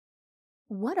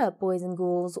What up, boys and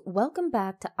ghouls? Welcome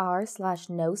back to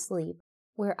r/no sleep,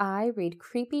 where I read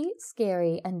creepy,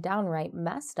 scary, and downright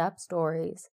messed up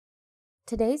stories.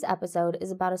 Today's episode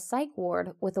is about a psych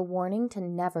ward with a warning to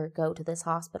never go to this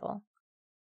hospital.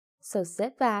 So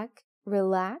sit back,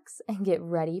 relax, and get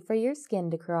ready for your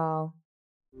skin to crawl.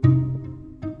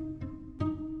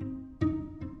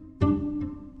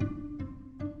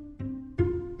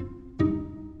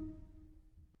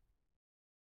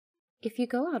 If you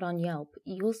go out on Yelp,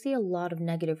 you'll see a lot of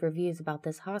negative reviews about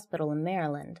this hospital in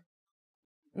Maryland.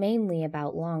 Mainly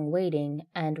about long waiting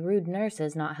and rude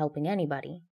nurses not helping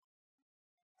anybody.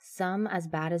 Some as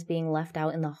bad as being left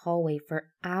out in the hallway for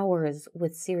hours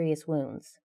with serious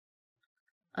wounds.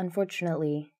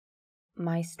 Unfortunately,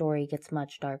 my story gets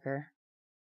much darker.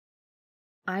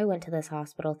 I went to this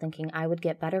hospital thinking I would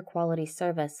get better quality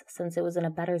service since it was in a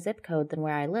better zip code than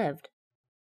where I lived.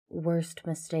 Worst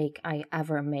mistake I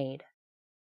ever made.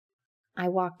 I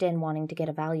walked in wanting to get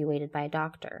evaluated by a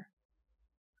doctor.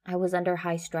 I was under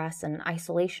high stress and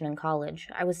isolation in college.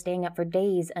 I was staying up for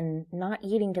days and not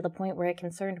eating to the point where it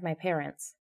concerned my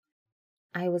parents.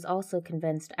 I was also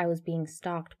convinced I was being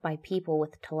stalked by people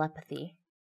with telepathy.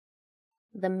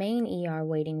 The main ER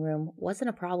waiting room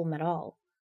wasn't a problem at all,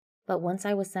 but once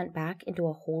I was sent back into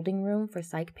a holding room for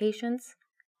psych patients,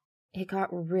 it got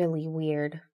really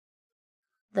weird.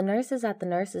 The nurses at the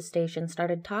nurses' station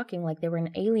started talking like they were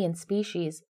an alien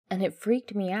species, and it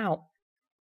freaked me out.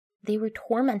 They were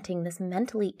tormenting this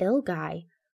mentally ill guy,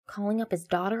 calling up his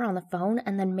daughter on the phone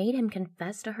and then made him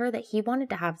confess to her that he wanted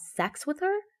to have sex with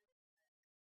her.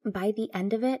 By the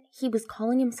end of it, he was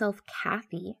calling himself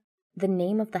Kathy, the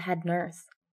name of the head nurse,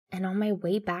 and on my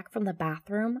way back from the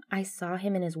bathroom, I saw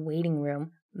him in his waiting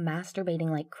room, masturbating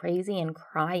like crazy and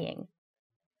crying.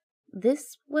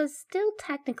 This was still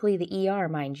technically the ER,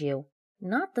 mind you,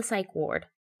 not the psych ward.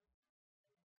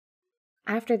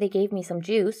 After they gave me some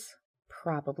juice,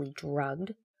 probably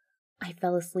drugged, I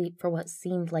fell asleep for what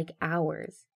seemed like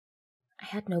hours. I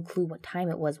had no clue what time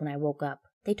it was when I woke up.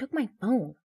 They took my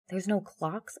phone. There's no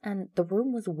clocks, and the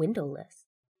room was windowless.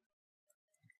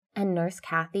 And Nurse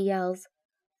Kathy yells,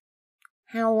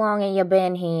 "How long have you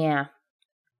been here?"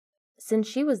 Since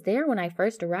she was there when I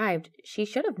first arrived, she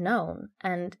should have known,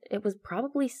 and it was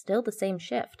probably still the same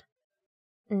shift.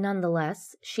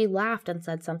 Nonetheless, she laughed and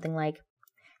said something like,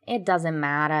 "It doesn't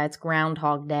matter, it's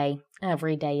Groundhog Day.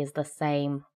 Every day is the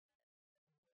same."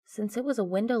 Since it was a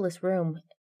windowless room,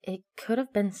 it could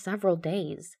have been several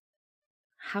days.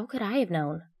 How could I have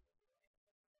known?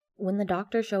 When the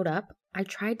doctor showed up, I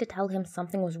tried to tell him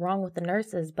something was wrong with the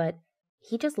nurses, but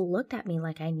he just looked at me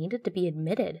like I needed to be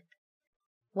admitted.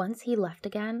 Once he left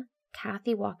again,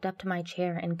 Kathy walked up to my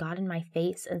chair and got in my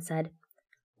face and said,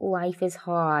 "Life is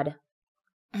hard,"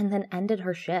 and then ended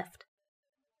her shift.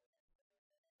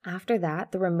 After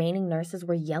that, the remaining nurses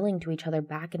were yelling to each other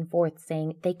back and forth,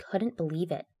 saying they couldn't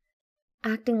believe it,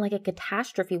 acting like a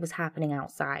catastrophe was happening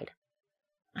outside.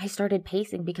 I started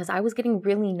pacing because I was getting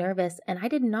really nervous and I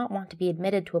did not want to be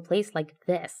admitted to a place like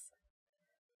this.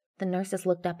 The nurses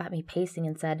looked up at me pacing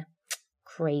and said,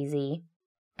 "Crazy,"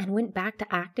 and went back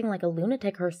to acting like a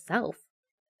lunatic herself.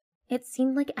 It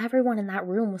seemed like everyone in that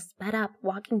room was sped up,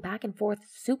 walking back and forth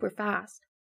super fast.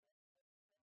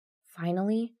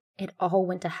 Finally, it all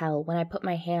went to hell when I put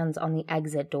my hands on the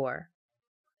exit door.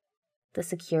 The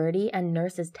security and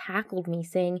nurses tackled me,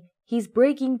 saying, "He's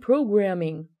breaking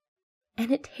programming,"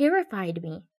 and it terrified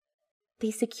me. They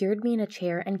secured me in a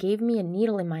chair and gave me a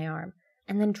needle in my arm,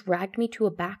 and then dragged me to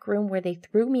a back room where they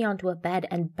threw me onto a bed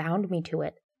and bound me to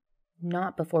it.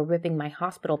 Not before ripping my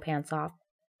hospital pants off,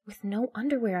 with no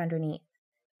underwear underneath.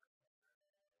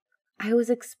 I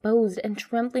was exposed and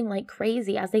trembling like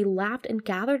crazy as they laughed and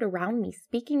gathered around me,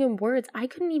 speaking in words I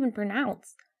couldn't even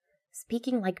pronounce,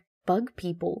 speaking like bug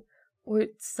people, or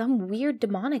some weird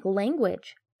demonic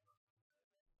language.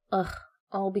 Ugh,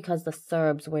 all because the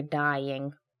Serbs were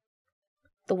dying.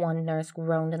 The one nurse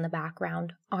groaned in the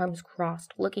background, arms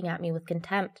crossed, looking at me with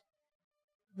contempt.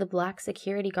 The black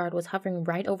security guard was hovering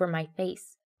right over my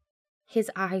face, his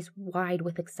eyes wide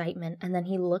with excitement, and then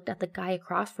he looked at the guy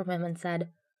across from him and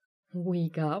said, "We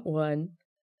got one."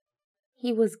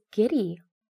 He was giddy.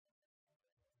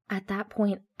 At that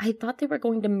point, I thought they were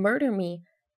going to murder me,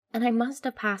 and I must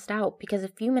have passed out because a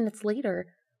few minutes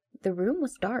later, the room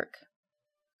was dark.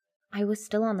 I was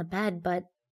still on the bed, but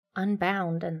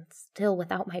unbound and still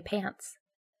without my pants.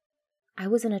 I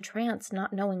was in a trance,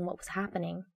 not knowing what was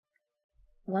happening.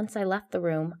 Once I left the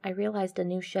room, I realized a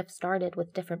new shift started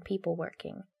with different people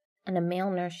working, and a male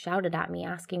nurse shouted at me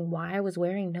asking why I was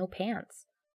wearing no pants.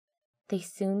 They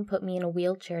soon put me in a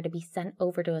wheelchair to be sent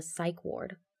over to a psych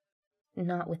ward.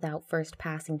 not without first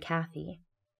passing Kathy,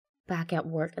 back at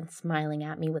work and smiling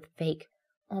at me with fake,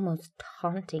 almost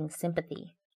taunting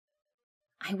sympathy.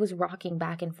 I was rocking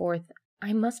back and forth.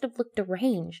 I must have looked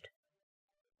deranged.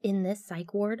 In this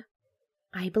psych ward,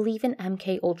 I believe an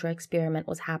MK Ultra experiment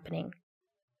was happening.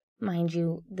 Mind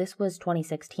you, this was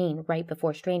 2016, right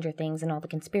before Stranger Things and all the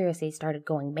conspiracies started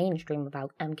going mainstream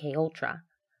about MK Ultra.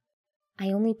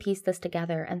 I only pieced this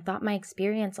together and thought my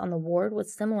experience on the ward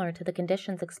was similar to the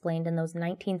conditions explained in those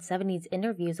 1970s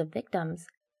interviews of victims.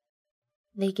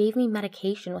 They gave me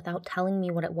medication without telling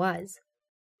me what it was.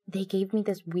 They gave me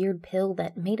this weird pill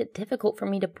that made it difficult for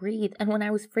me to breathe, and when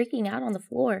I was freaking out on the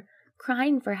floor,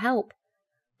 crying for help,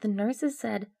 the nurses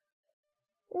said,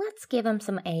 "Let's give him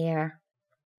some air,"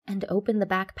 and opened the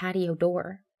back patio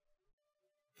door.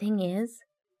 Thing is,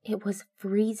 it was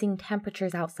freezing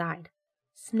temperatures outside,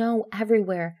 snow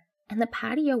everywhere, and the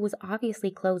patio was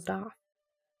obviously closed off.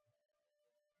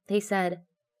 They said,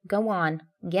 "Go on,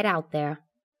 get out there."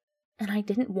 And I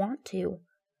didn't want to.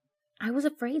 I was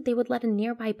afraid they would let a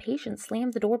nearby patient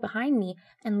slam the door behind me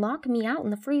and lock me out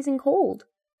in the freezing cold.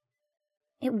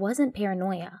 It wasn't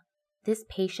paranoia. This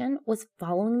patient was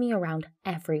following me around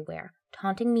everywhere,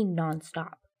 taunting me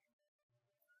nonstop.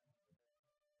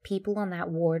 People on that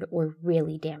ward were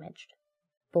really damaged,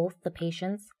 both the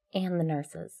patients and the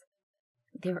nurses.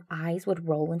 Their eyes would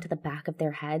roll into the back of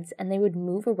their heads and they would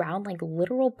move around like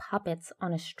literal puppets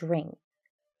on a string.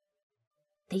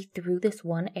 They threw this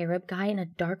one Arab guy in a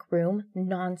dark room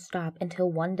nonstop until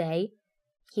one day,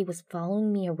 he was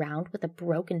following me around with a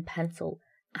broken pencil,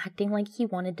 acting like he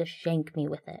wanted to shank me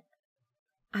with it.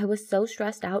 I was so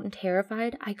stressed out and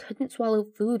terrified I couldn't swallow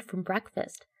food from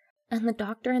breakfast, and the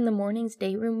doctor in the morning's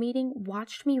day room meeting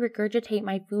watched me regurgitate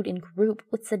my food in group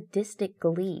with sadistic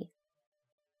glee.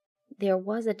 There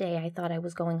was a day I thought I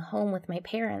was going home with my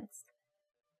parents,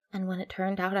 and when it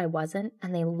turned out I wasn't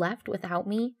and they left without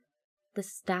me, the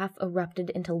staff erupted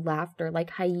into laughter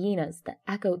like hyenas that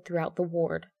echoed throughout the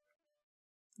ward.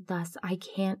 Thus, I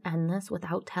can't end this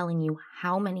without telling you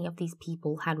how many of these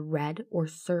people had red or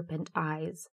serpent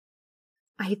eyes.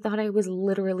 I thought I was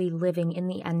literally living in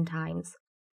the end times.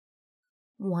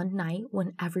 One night,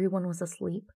 when everyone was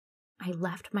asleep, I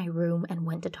left my room and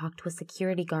went to talk to a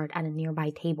security guard at a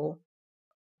nearby table.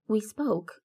 We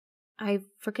spoke. I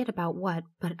forget about what,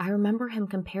 but I remember him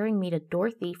comparing me to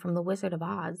Dorothy from The Wizard of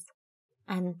Oz,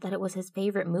 and that it was his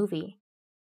favorite movie.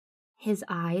 His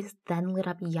eyes then lit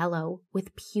up yellow,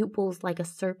 with pupils like a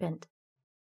serpent.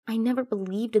 I never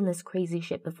believed in this crazy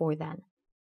shit before then.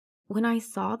 When I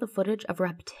saw the footage of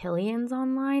reptilians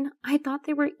online, I thought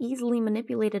they were easily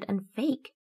manipulated and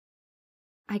fake.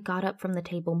 I got up from the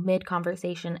table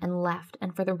mid-conversation and left,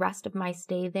 and for the rest of my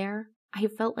stay there, I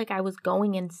felt like I was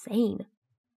going insane.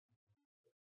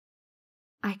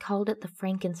 I called it the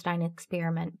Frankenstein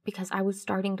experiment because I was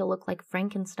starting to look like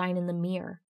Frankenstein in the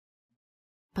mirror.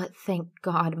 But thank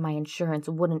God my insurance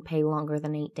wouldn't pay longer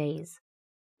than 8 days.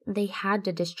 They had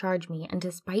to discharge me, and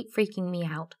despite freaking me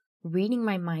out, reading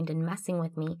my mind and messing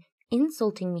with me,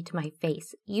 insulting me to my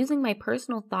face, using my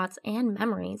personal thoughts and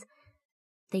memories,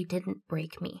 they didn't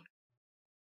break me.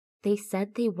 They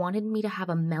said they wanted me to have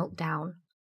a meltdown.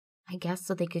 I guess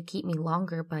so they could keep me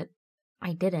longer, but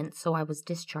I didn't, so I was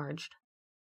discharged.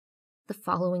 The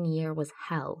following year was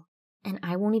hell, and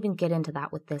I won't even get into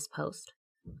that with this post.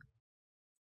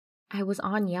 I was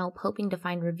on Yelp hoping to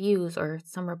find reviews or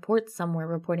some reports somewhere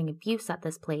reporting abuse at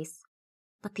this place,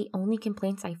 but the only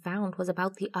complaints I found was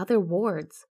about the other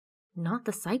wards, not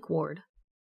the psych ward.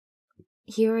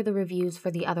 Here are the reviews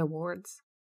for the other wards.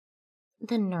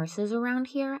 The nurses around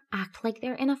here act like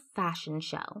they're in a fashion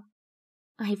show.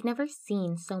 I've never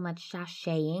seen so much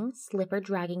sashaying,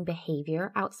 slipper-dragging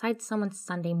behavior outside someone's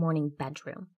Sunday morning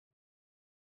bedroom.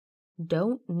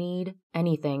 Don't need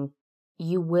anything.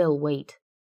 You will wait.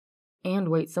 And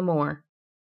wait some more.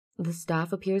 The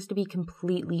staff appears to be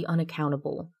completely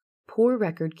unaccountable. Poor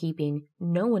record keeping,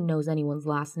 no one knows anyone's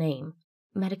last name.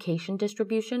 Medication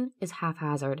distribution is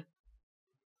haphazard.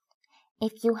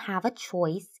 If you have a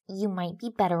choice, you might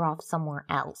be better off somewhere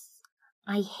else.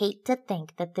 I hate to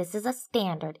think that this is a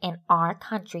standard in our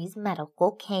country's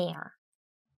medical care.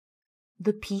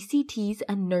 The PCTs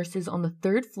and nurses on the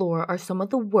 3rd floor are some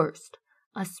of the worst,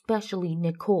 especially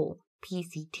Nicole,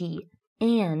 PCT,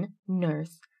 Anne,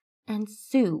 nurse, and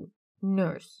Sue,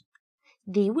 nurse.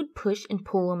 They would push and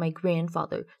pull on my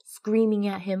grandfather, screaming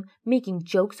at him, making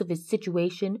jokes of his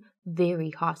situation,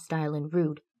 very hostile and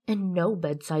rude, and no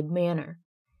bedside manner.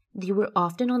 They were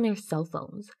often on their cell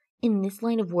phones. In this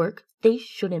line of work, they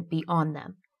shouldn't be on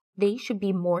them. They should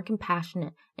be more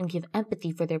compassionate and give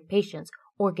empathy for their patients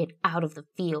or get out of the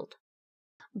field.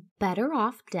 Better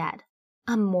off dead.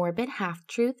 A morbid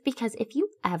half-truth, because if you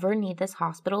ever need this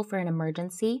hospital for an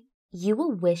emergency, you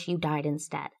will wish you died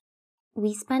instead.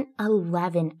 We spent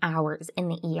 11 hours in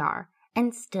the ER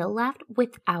and still left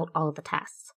without all the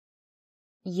tests.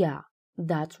 Yeah,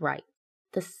 that's right.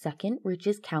 The second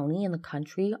richest county in the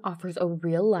country offers a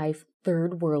real-life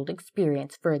third-world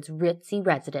experience for its ritzy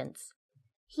residents.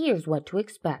 Here's what to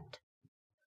expect.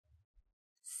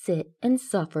 Sit and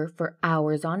suffer for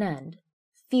hours on end.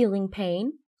 Feeling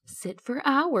pain? Sit for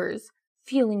hours.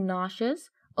 Feeling nauseous?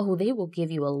 Oh, they will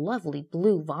give you a lovely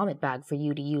blue vomit bag for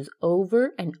you to use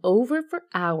over and over for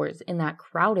hours in that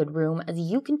crowded room as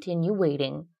you continue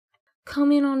waiting.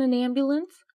 Come in on an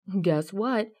ambulance? Guess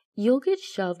what? You'll get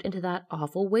shoved into that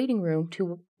awful waiting room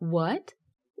to what?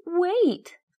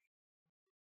 Wait!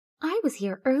 I was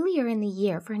here earlier in the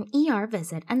year for an ER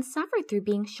visit and suffered through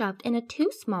being shoved in a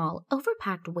too small,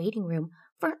 overpacked waiting room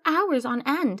for hours on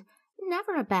end.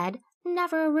 Never a bed,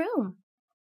 never a room.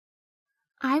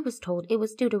 I was told it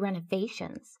was due to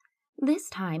renovations. This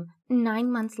time,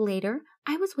 9 months later,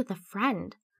 I was with a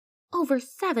friend. Over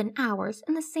 7 hours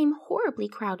in the same horribly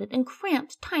crowded and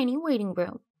cramped tiny waiting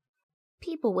room.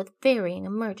 People with varying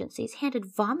emergencies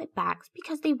handed vomit bags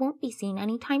because they won't be seen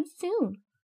anytime soon.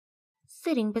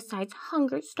 Sitting beside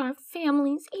hunger-starved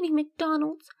families eating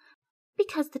McDonald's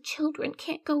because the children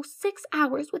can't go 6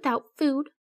 hours without food.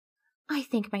 I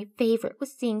think my favorite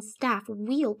was seeing staff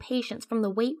wheel patients from the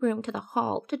wait room to the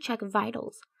hall to check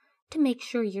vitals, to make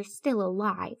sure you're still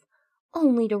alive,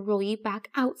 only to roll you back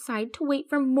outside to wait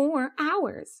for more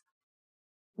hours.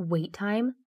 Wait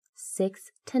time?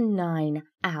 6 to 9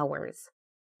 hours.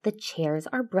 The chairs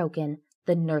are broken,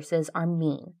 the nurses are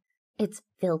mean. It's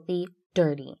filthy,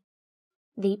 dirty.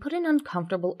 They put an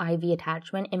uncomfortable IV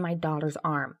attachment in my daughter's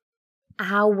arm.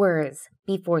 Hours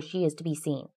before she is to be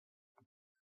seen.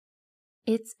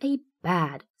 It's a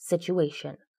bad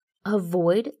situation.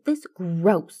 Avoid this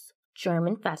gross,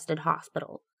 germ-infested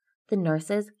hospital. The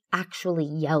nurses actually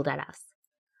yelled at us.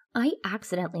 I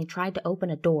accidentally tried to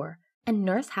open a door, and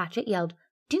Nurse Hatchet yelled,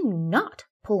 "Do not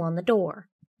pull on the door."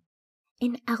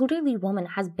 An elderly woman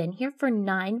has been here for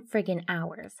 9 friggin'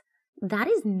 hours. That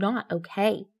is not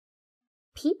okay.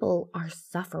 People are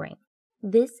suffering.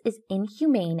 This is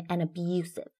inhumane and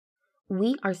abusive.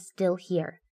 We are still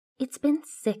here. It's been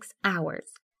 6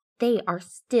 hours. They are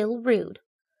still rude.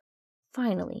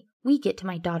 Finally, we get to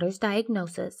my daughter's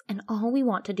diagnosis, and all we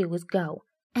want to do is go.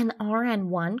 And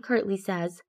RN1 curtly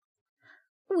says,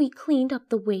 "We cleaned up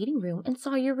the waiting room and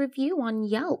saw your review on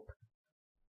Yelp."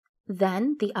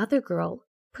 Then the other girl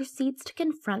proceeds to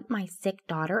confront my sick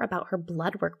daughter about her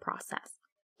blood work process.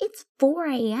 It's 4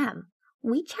 a.m.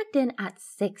 We checked in at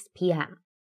 6 p.m.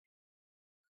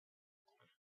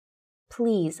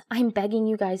 Please, I'm begging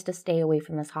you guys to stay away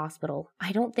from this hospital.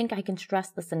 I don't think I can stress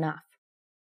this enough.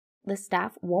 The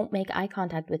staff won't make eye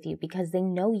contact with you because they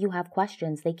know you have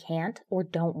questions they can't or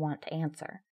don't want to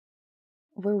answer.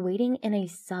 We're waiting in a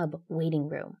sub-waiting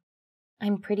room.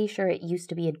 I'm pretty sure it used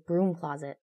to be a broom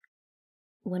closet.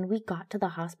 When we got to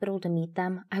the hospital to meet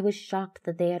them, I was shocked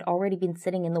that they had already been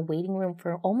sitting in the waiting room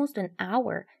for almost an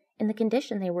hour in the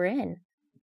condition they were in.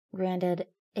 Granted,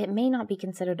 it may not be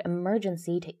considered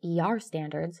emergency to ER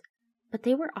standards, but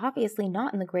they were obviously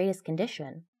not in the greatest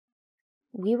condition.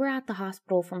 We were at the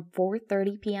hospital from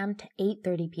 4:30 p.m. to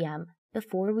 8:30 p.m.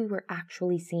 before we were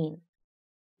actually seen.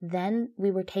 Then we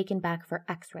were taken back for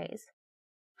x-rays.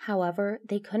 However,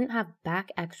 they couldn't have back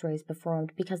x-rays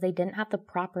performed because they didn't have the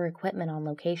proper equipment on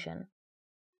location.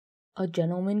 A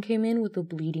gentleman came in with a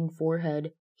bleeding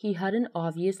forehead. He had an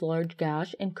obvious large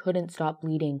gash and couldn't stop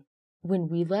bleeding. When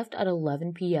we left at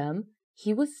 11 p.m.,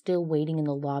 he was still waiting in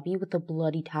the lobby with a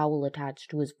bloody towel attached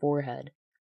to his forehead.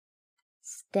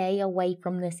 Stay away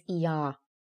from this ER.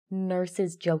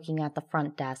 Nurses joking at the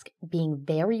front desk, being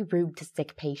very rude to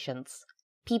sick patients.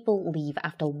 People leave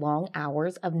after long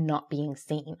hours of not being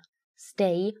seen.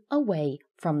 Stay away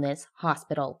from this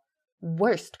hospital.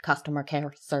 Worst customer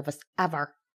care service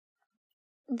ever.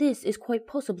 This is quite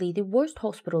possibly the worst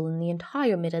hospital in the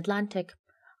entire Mid-Atlantic.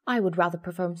 I would rather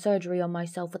perform surgery on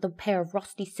myself with a pair of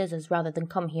rusty scissors rather than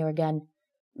come here again.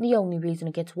 The only reason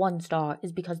it gets 1 star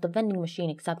is because the vending machine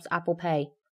accepts Apple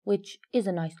Pay, which is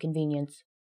a nice convenience.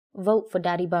 Vote for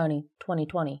Daddy Barney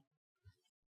 2020.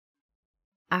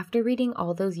 After reading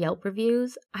all those Yelp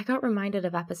reviews, I got reminded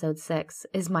of episode 6,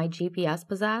 Is My GPS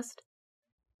Possessed?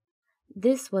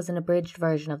 This was an abridged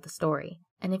version of the story,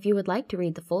 and if you would like to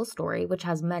read the full story, which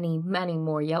has many, many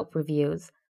more Yelp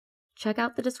reviews, check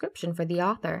out the description for the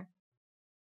author.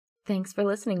 Thanks for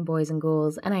listening, boys and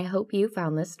ghouls, and I hope you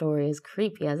found this story as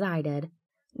creepy as I did.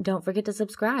 Don't forget to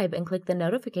subscribe and click the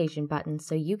notification button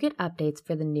so you get updates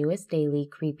for the newest daily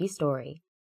creepy story.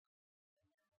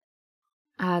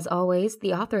 As always,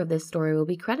 the author of this story will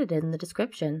be credited in the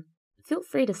description. Feel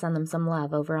free to send them some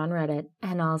love over on Reddit,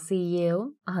 and I'll see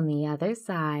you on the other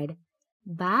side.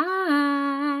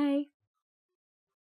 Bye!